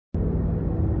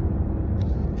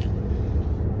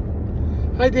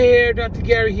Hi there, Dr.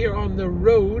 Gary here on the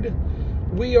road.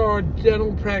 We are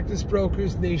dental practice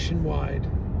brokers nationwide.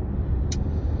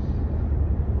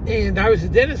 And I was a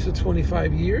dentist for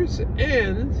 25 years,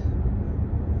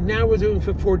 and now we're doing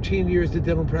for 14 years the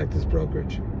dental practice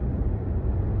brokerage.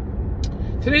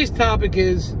 Today's topic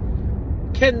is,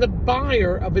 can the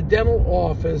buyer of a dental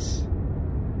office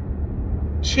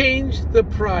change the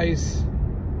price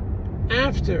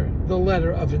after the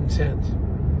letter of intent?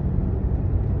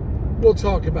 We'll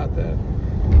talk about that.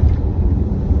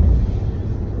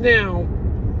 Now,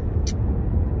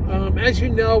 as you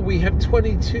know, we have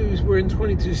 22, we're in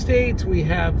 22 states, we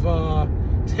have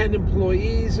 10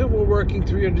 employees, and we're working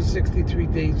 363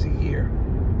 days a year.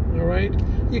 All right?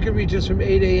 You can reach us from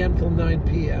 8 a.m. till 9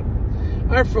 p.m.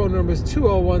 Our phone number is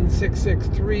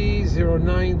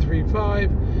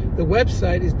 201-663-0935. The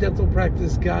website is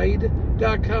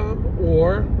dentalpracticeguide.com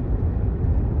or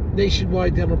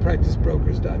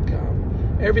nationwidedentalpracticebrokers.com.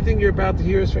 Everything you're about to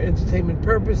hear is for entertainment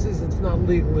purposes. It's not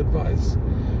legal advice.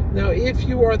 Now, if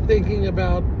you are thinking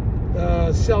about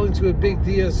selling to a big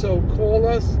DSO, call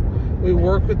us. We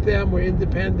work with them. We're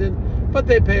independent, but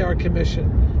they pay our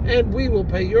commission. And we will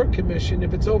pay your commission.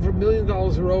 If it's over $1 million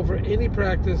or over any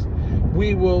practice,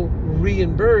 we will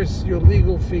reimburse your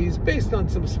legal fees based on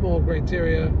some small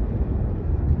criteria.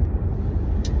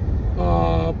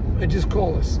 And just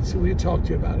call us so we can talk to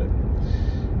you about it.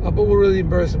 But we'll really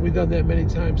reimburse them. We've done that many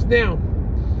times. Now,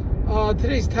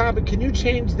 today's topic, can you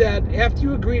change that? After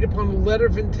you agreed upon a letter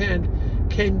of intent,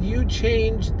 can you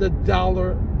change the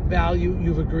dollar value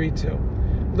you've agreed to?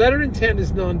 Letter of intent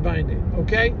is non-binding,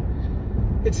 okay?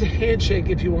 It's a handshake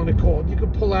if you want to call it. You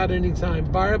can pull out anytime.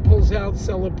 Buyer pulls out,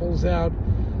 seller pulls out.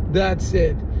 That's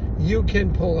it. You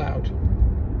can pull out.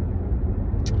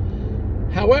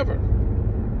 However,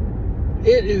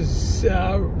 it is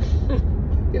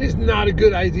it is not a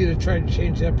good idea to try to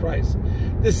change that price.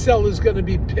 The seller's going to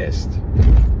be pissed.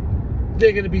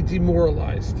 They're going to be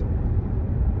demoralized.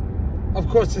 Of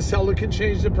course, the seller can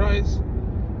change the price.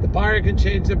 The buyer can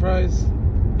change the price.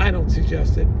 I don't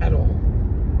suggest it at all.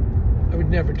 I would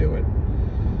never do it.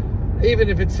 Even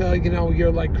if it's,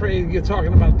 you're like crazy, you're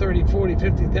talking about 30, 40,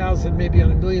 50,000, maybe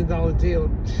on $1 million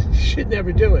deal, you should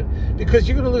never do it because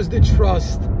you're going to lose the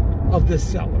trust of the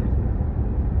seller.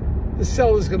 The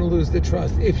seller's going to lose the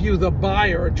trust if you, the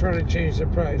buyer, are trying to change the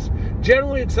price.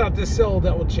 Generally, it's not the seller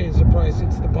that will change the price,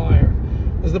 it's the buyer.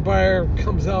 As the buyer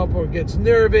comes up or gets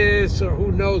nervous or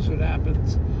who knows what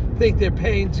happens, think they're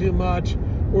paying too much,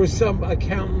 or some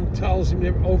accountant tells them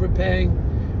they're overpaying.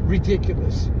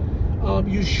 Ridiculous.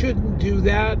 You shouldn't do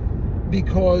that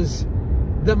because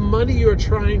the money you're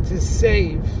trying to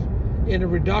save in a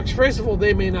reduction, first of all,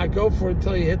 they may not go for it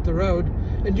until you hit the road,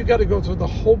 and you got to go through the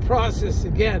whole process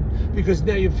again because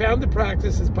now you found the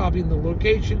practice. It's probably in the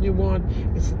location you want.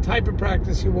 It's the type of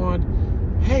practice you want.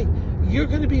 Hey, you're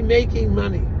going to be making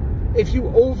money. If you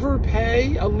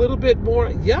overpay a little bit more,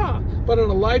 yeah, but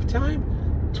on a lifetime,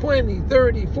 20,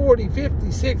 30, 40,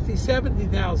 50, 60,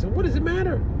 70,000, what does it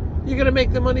matter? You're going to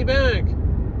make the money back.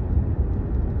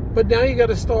 But now you got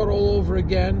to start all over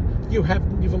again.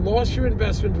 You've lost your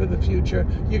investment for the future.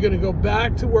 You're going to go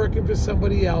back to working for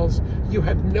somebody else. You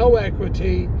have no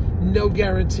equity, no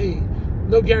guarantee.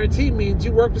 No guarantee means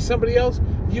you work for somebody else,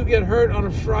 you get hurt on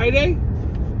a Friday,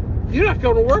 you're not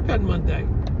going to work on Monday.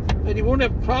 And you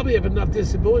won't probably have enough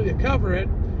disability to cover it.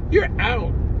 You're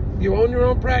out. You own your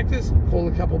own practice, call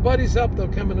a couple buddies up, they'll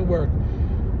come in and work.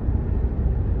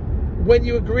 When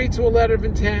you agree to a letter of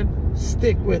intent,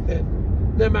 stick with it.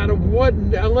 No matter what,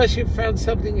 unless you found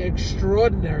something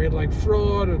extraordinary like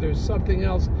fraud or there's something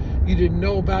else you didn't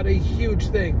know about, a huge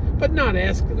thing. But not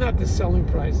the selling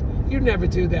price. You never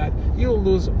do that. You'll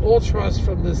lose all trust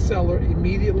from the seller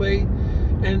immediately.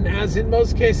 And as in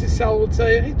most cases, seller will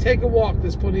tell you, hey, take a walk.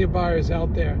 There's plenty of buyers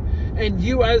out there. And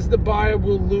you as the buyer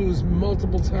will lose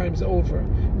multiple times over.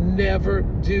 Never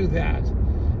do that.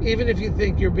 Even if you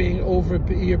think you're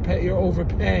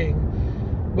overpaying,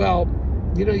 well,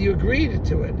 you agreed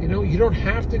to it. You don't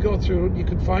have to go through it. You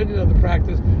can find another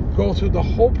practice, go through the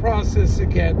whole process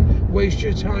again, waste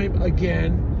your time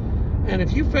again. And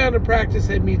if you found a practice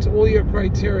that meets all your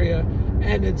criteria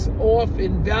and it's off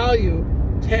in value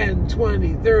 10,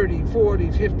 20, 30,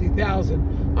 40,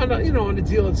 50,000 on a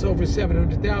deal that's over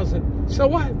 700,000, so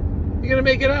what? You're going to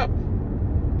make it up.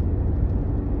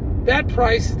 That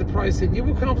price is the price that you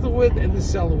were comfortable with and the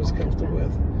seller was comfortable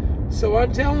with. So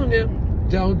I'm telling you,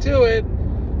 don't do it.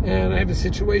 And I have a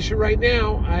situation right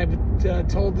now. I've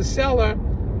told the seller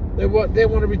they want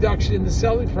a reduction in the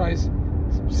selling price.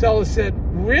 The seller said,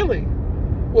 really?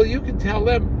 Well, you can tell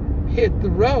them hit the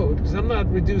road because I'm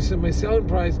not reducing my selling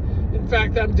price. In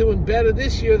fact, I'm doing better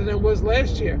this year than I was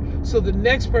last year. So the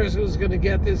next person who's going to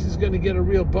get this is going to get a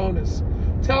real bonus.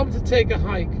 Tell them to take a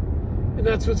hike. And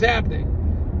that's what's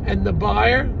happening. And the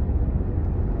buyer,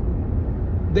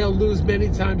 they'll lose many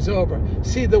times over.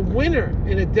 See, the winner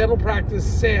in a dental practice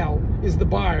sale is the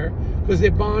buyer, because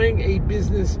they're buying a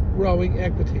business growing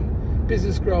equity,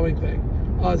 business growing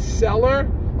thing. A seller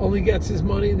only gets his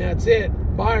money and that's it.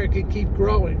 Buyer can keep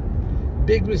growing.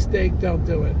 Big mistake, don't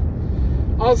do it.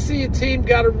 I'll see you, team.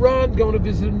 Got to run. Going to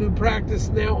visit a new practice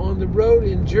now on the road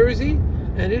in Jersey.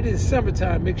 And it is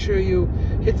summertime. Make sure you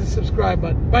hit the subscribe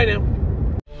button. Bye now.